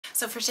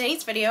So for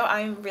today's video,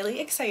 I'm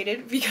really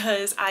excited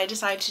because I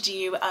decided to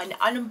do an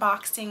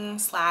unboxing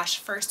slash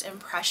first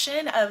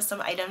impression of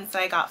some items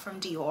that I got from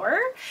Dior.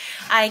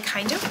 I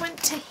kind of went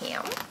to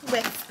ham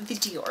with the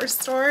Dior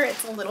store.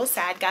 It's a little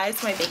sad,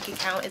 guys. My bank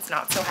account is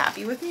not so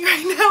happy with me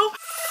right now.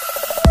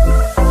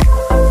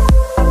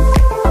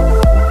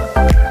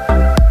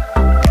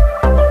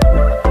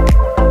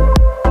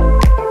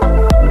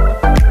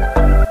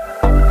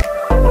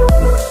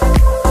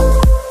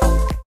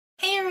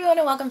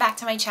 Welcome back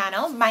to my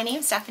channel. My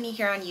name's Stephanie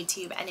here on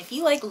YouTube, and if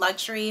you like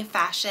luxury,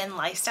 fashion,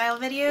 lifestyle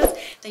videos,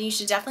 then you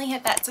should definitely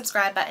hit that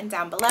subscribe button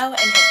down below and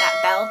hit that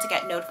bell to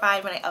get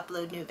notified when I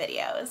upload new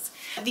videos.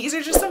 These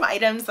are just some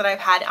items that I've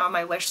had on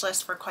my wish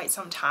list for quite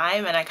some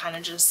time, and I kind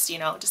of just,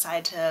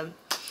 decided to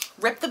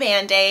rip the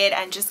band-aid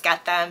and just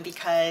get them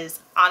because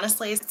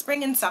honestly,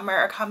 spring and summer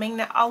are coming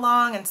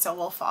along and so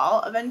will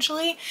fall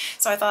eventually.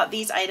 So I thought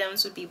these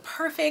items would be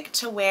perfect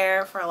to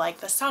wear for like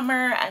the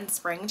summer and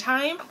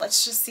springtime.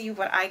 Let's just see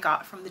what I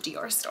got from the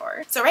Dior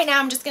store. So right now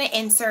I'm just going to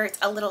insert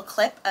a little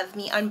clip of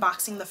me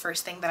unboxing the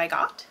first thing that I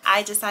got.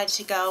 I decided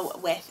to go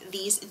with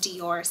these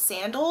Dior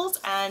sandals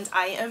and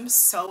I am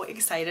so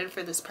excited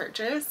for this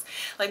purchase.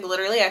 Like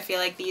literally, I feel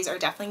like these are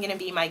definitely going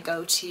to be my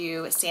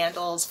go-to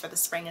sandals for the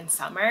spring and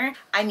summer.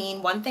 I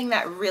mean, one thing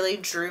that really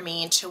drew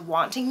me to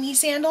wanting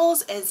these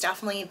sandals is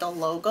definitely the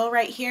logo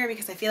right here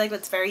because I feel like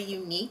it's very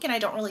unique and I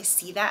don't really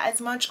see that as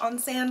much on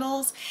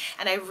sandals,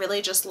 and I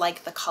really just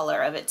like the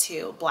color of it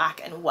too, black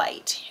and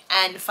white.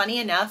 And funny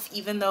enough,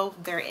 even though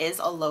there is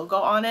a logo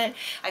on it,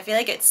 I feel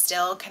like it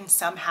still can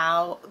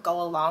somehow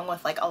go along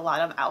with like a lot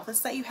of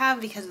outfits that you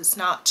have because it's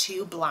not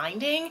too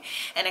blinding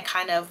and it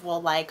kind of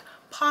will like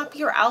pop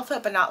your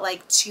outfit but not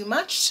like too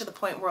much to the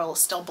point where it'll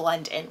still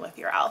blend in with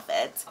your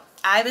outfit.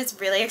 I was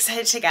really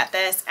excited to get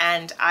this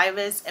and I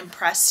was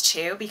impressed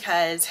too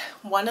because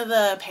one of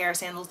the pair of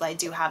sandals that I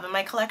do have in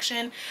my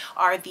collection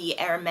are the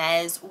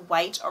Hermes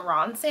white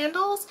Oran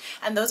sandals,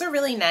 and those are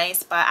really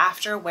nice, but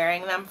after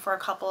wearing them for a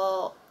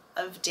couple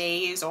of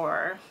days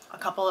or a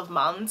couple of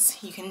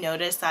months, you can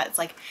notice that it's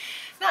like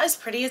not as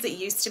pretty as it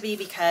used to be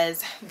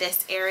because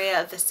this area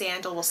of the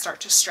sandal will start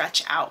to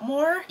stretch out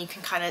more. You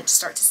can kind of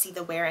start to see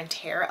the wear and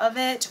tear of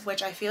it,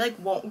 which I feel like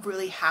won't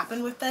really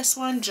happen with this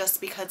one just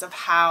because of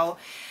how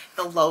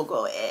the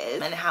logo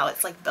is and how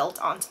it's like built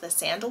onto the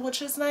sandal,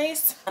 which is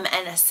nice. And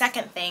a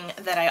second thing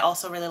that I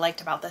also really liked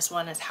about this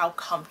one is how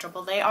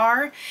comfortable they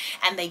are,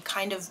 and they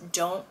kind of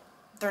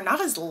they're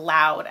not as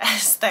loud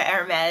as the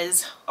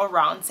Hermes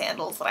Oran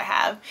sandals that I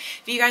have.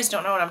 If you guys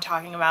don't know what I'm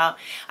talking about,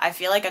 I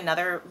feel like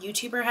another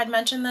YouTuber had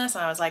mentioned this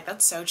and I was like,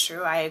 that's so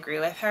true. I agree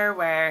with her,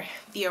 where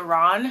the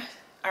Oran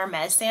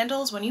Hermes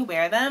sandals, when you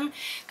wear them,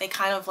 they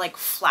kind of like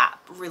flap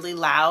really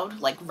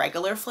loud like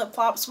regular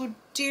flip-flops would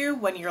do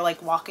when you're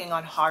like walking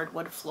on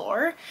hardwood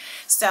floor.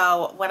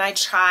 So when I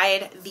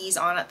tried these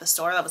on at the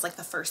store, that was like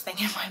the first thing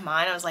in my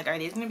mind. I was like, are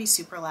these gonna be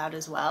super loud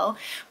as well?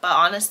 But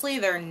honestly,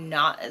 they're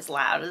not as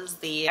loud as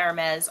the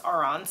Hermes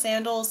Oran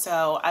sandals.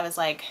 So I was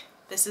like,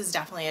 this is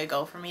definitely a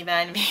go for me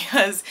then,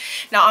 because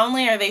not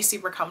only are they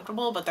super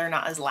comfortable, but they're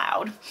not as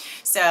loud.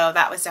 So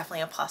that was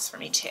definitely a plus for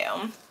me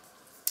too.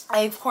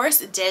 I, of course,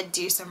 did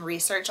do some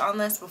research on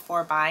this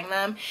before buying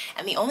them,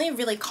 and the only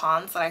really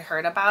cons that I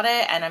heard about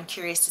it, and I'm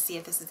curious to see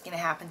if this is going to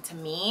happen to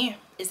me,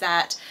 is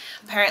that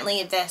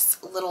apparently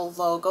this little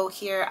logo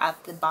here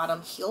at the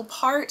bottom heel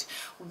part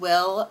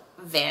will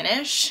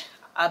vanish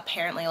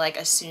apparently like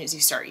as soon as you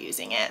start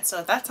using it. So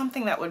if that's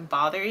something that would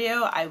bother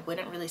you, I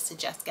wouldn't really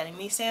suggest getting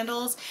these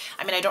sandals.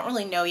 I mean, I don't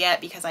really know yet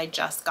because I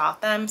just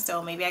got them,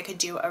 so maybe I could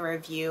do a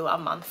review a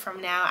month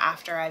from now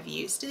after I've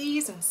used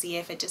these and see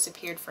if it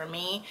disappeared for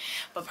me.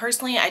 But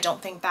personally, I don't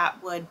think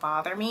that would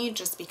bother me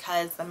just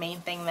because the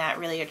main thing that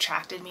really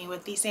attracted me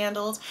with these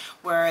sandals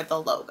were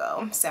the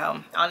logo.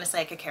 So honestly,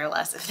 I could care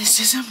less if this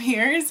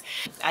disappears.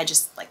 I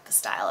just like the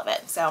style of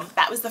it. So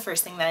that was the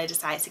first thing that I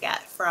decided to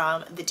get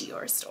from the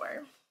Dior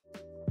store.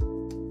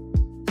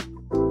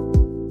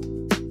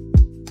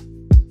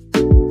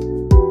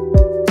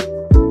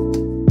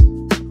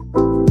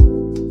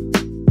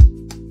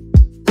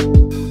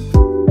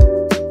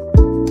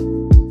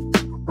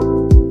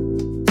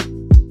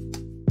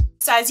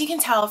 So as you can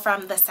tell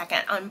from the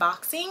second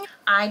unboxing,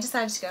 I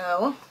decided to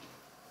go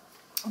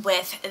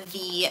with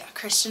the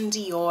Christian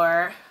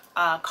Dior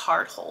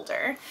card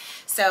holder.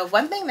 So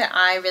one thing that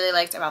I really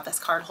liked about this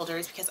card holder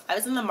is because I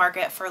was in the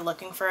market for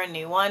looking for a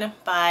new one,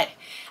 but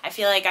I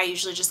feel like I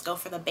usually just go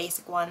for the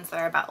basic ones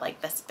that are about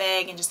like this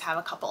big and just have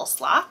a couple of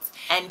slots.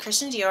 And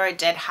Christian Dior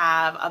did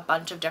have a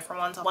bunch of different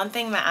ones. One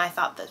thing that I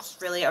thought that's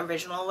really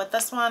original with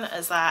this one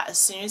is that as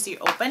soon as you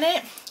open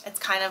it, it's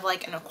kind of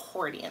like an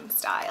accordion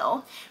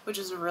style, which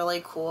is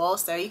really cool.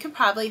 So you could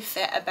probably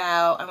fit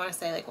about, I want to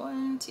say like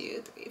 1,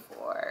 2, 3,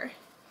 4,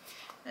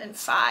 and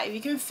 5.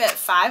 You can fit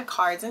 5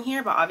 cards in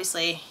here, but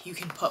obviously you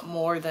can put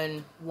more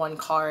than one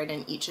card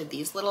in each of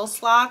these little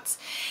slots.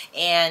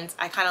 And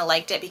I kind of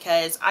liked it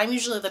because I'm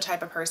usually the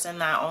type of person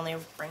that only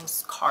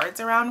brings cards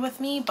around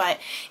with me, but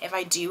if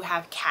I do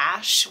have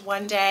cash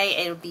one day,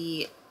 it'll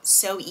be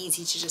so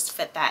easy to just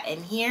fit that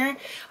in here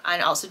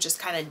and also just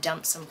kind of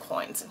dump some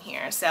coins in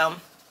here. So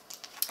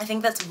I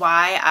think that's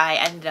why I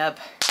ended up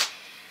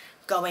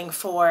going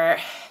for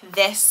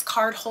this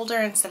card holder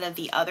instead of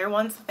the other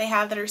ones that they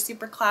have that are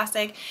super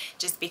classic,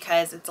 just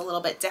because it's a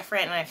little bit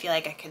different and I feel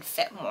like I could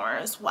fit more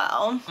as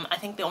well. I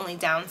think the only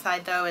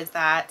downside though is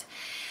that,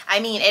 I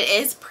mean, it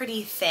is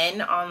pretty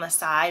thin on the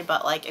side,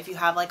 but like if you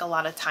have like a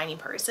lot of tiny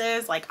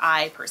purses, like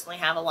I personally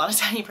have a lot of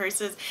tiny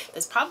purses,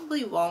 this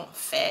probably won't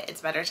fit.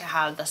 It's better to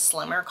have the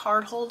slimmer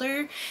card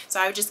holder. So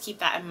I would just keep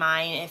that in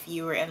mind if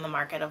you were in the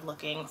market of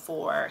looking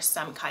for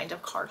some kind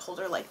of card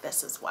holder like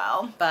this as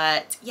well.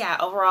 But yeah,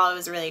 overall I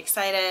was really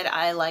excited.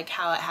 I like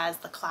how it has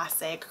the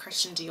classic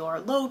Christian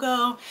Dior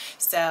logo.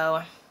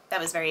 So that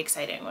was very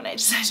exciting when I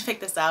decided to pick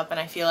this up, and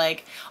I feel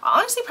like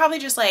I'll honestly probably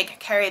just like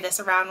carry this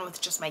around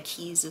with just my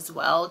keys as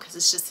well, because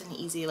it's just an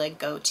easy like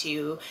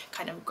go-to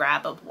kind of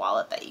grab of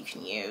wallet that you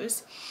can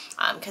use,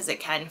 because it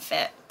can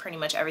fit pretty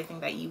much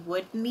everything that you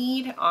would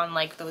need on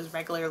like those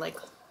regular like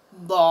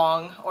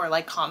long or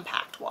like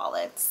compact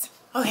wallets.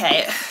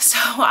 Okay, so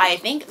I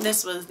think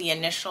this was the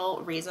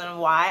initial reason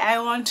why I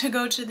wanted to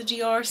go to the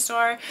Dior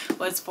store,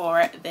 was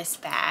for this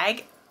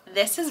bag.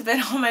 This has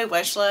been on my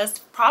wish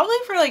list probably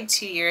for like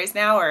 2 years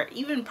now, or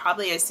even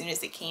probably as soon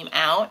as it came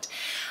out.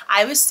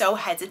 I was so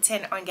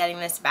hesitant on getting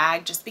this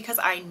bag just because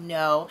I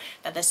know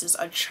that this is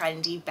a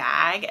trendy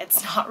bag.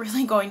 It's not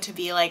really going to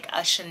be like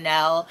a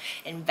Chanel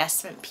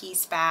investment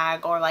piece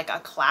bag or like a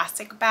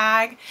classic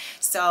bag.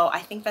 So I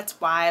think that's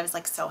why I was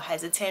like so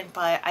hesitant,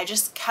 but I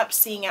just kept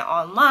seeing it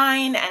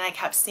online and I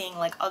kept seeing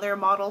like other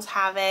models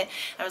have it.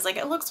 I was like,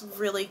 it looks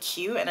really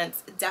cute and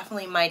it's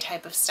definitely my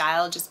type of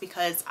style, just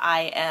because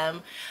I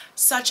am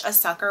such a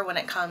sucker when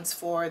it comes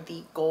for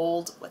the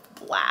gold with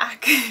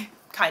black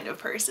kind of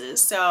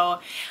purses. So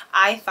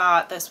I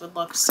thought this would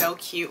look so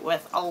cute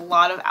with a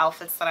lot of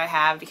outfits that I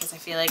have, because I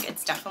feel like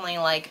it's definitely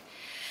like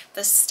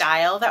the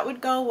style that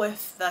would go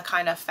with the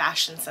kind of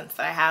fashion sense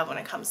that I have when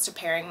it comes to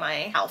pairing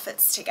my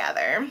outfits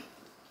together.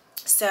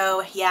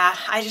 So yeah,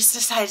 I just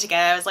decided to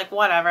get it. I was like,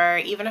 whatever,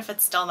 even if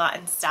it's still not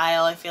in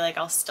style, I feel like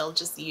I'll still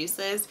just use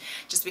this,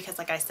 just because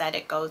like I said,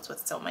 it goes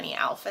with so many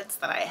outfits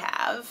that I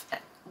have.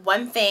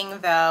 One thing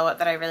though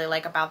that I really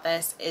like about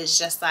this is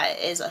just that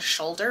it is a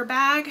shoulder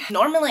bag.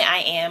 Normally I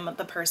am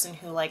the person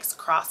who likes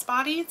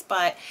crossbodies,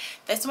 but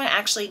this one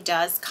actually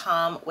does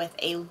come with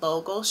a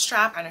logo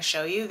strap. I'm gonna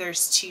show you.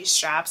 There's two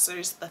straps.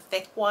 There's the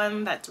thick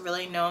one that's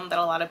really known that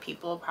a lot of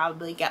people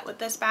probably get with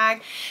this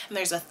bag, and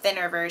there's a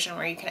thinner version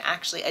where you can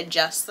actually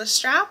adjust the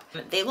strap.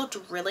 They looked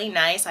really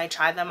nice. I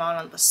tried them on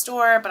at the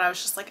store, but I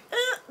was just like,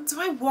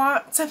 do I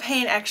want to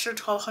pay an extra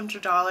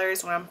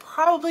 $1,200 when I'm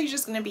probably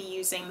just gonna be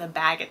using the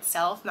bag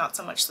itself, not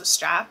so much the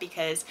strap?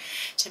 Because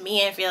to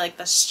me, I feel like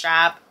the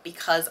strap,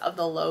 because of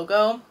the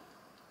logo,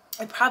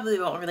 it probably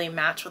won't really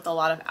match with a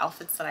lot of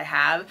outfits that I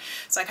have.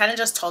 So I kind of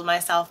just told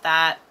myself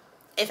that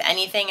if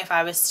anything, if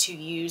I was to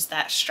use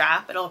that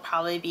strap, it'll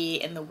probably be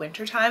in the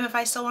winter time if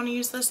I still want to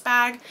use this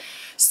bag.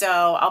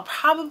 So I'll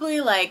probably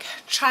like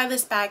try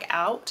this bag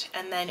out,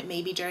 and then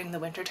maybe during the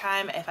winter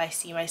time, if I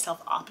see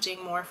myself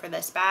opting more for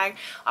this bag,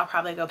 I'll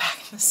probably go back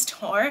in the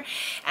store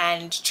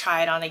and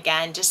try it on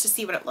again, just to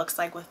see what it looks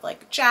like with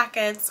like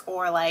jackets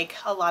or like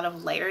a lot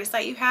of layers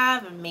that you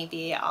have, and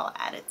maybe I'll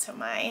add it to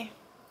my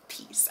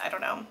piece. I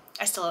don't know.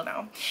 I still don't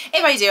know.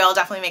 If I do, I'll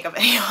definitely make a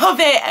video of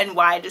it and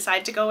why I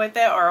decided to go with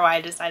it, or why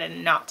I decided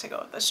not to go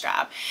with the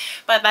strap.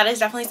 But that is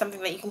definitely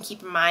something that you can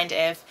keep in mind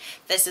if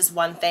this is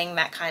one thing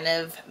that kind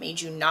of made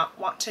you not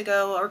want to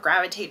go or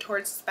gravitate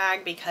towards this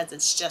bag, because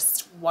it's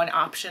just one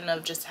option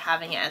of just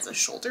having it as a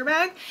shoulder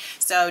bag.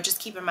 So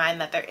just keep in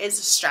mind that there is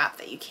a strap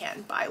that you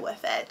can buy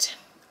with it.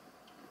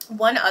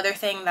 One other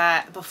thing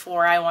that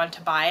before I want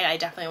to buy it, I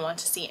definitely want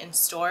to see in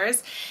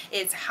stores,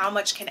 is how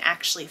much can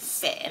actually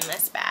fit in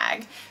this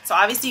bag. So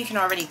obviously you can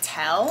already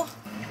tell.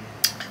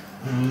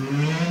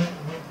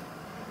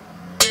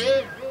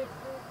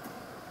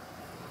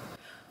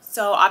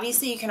 So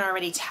obviously you can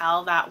already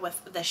tell that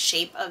with the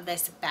shape of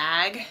this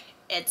bag,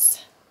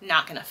 it's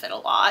not gonna fit a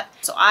lot.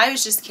 So I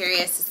was just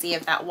curious to see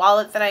if that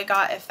wallet that I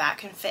got, if that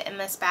can fit in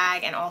this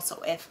bag, and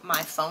also if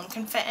my phone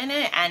can fit in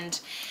it. And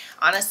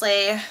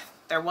honestly,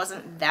 there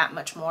wasn't that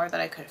much more that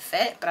I could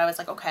fit, but I was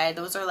like, okay,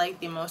 those are like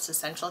the most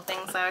essential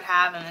things I would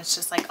have, and it's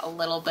just like a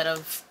little bit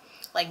of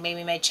like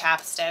maybe my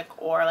chapstick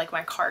or like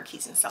my car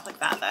keys and stuff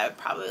like that that I would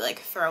probably like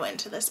throw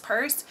into this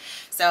purse.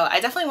 So I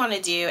definitely want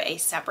to do a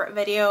separate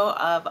video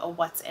of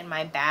what's in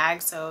my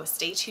bag, so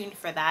stay tuned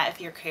for that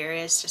if you're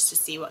curious, just to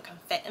see what can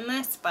fit in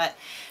this. But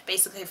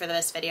basically for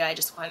this video, I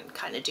just want to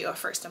kind of do a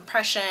first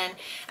impression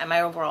and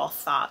my overall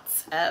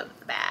thoughts of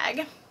the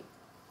bag.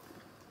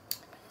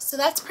 So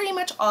that's pretty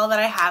much all that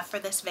I have for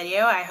this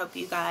video. I hope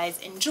you guys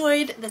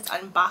enjoyed this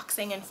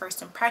unboxing and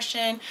first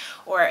impression,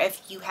 or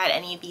if you had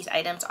any of these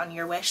items on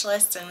your wish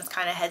list and was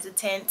kind of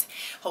hesitant,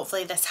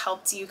 hopefully this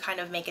helped you kind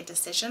of make a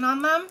decision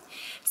on them.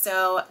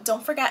 So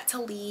don't forget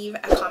to leave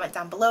a comment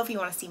down below if you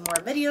want to see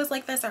more videos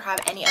like this or have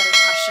any other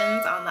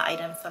questions on the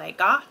items that I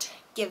got.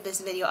 Give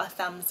this video a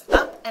thumbs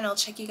up, and I'll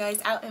check you guys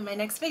out in my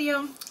next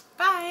video.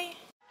 Bye!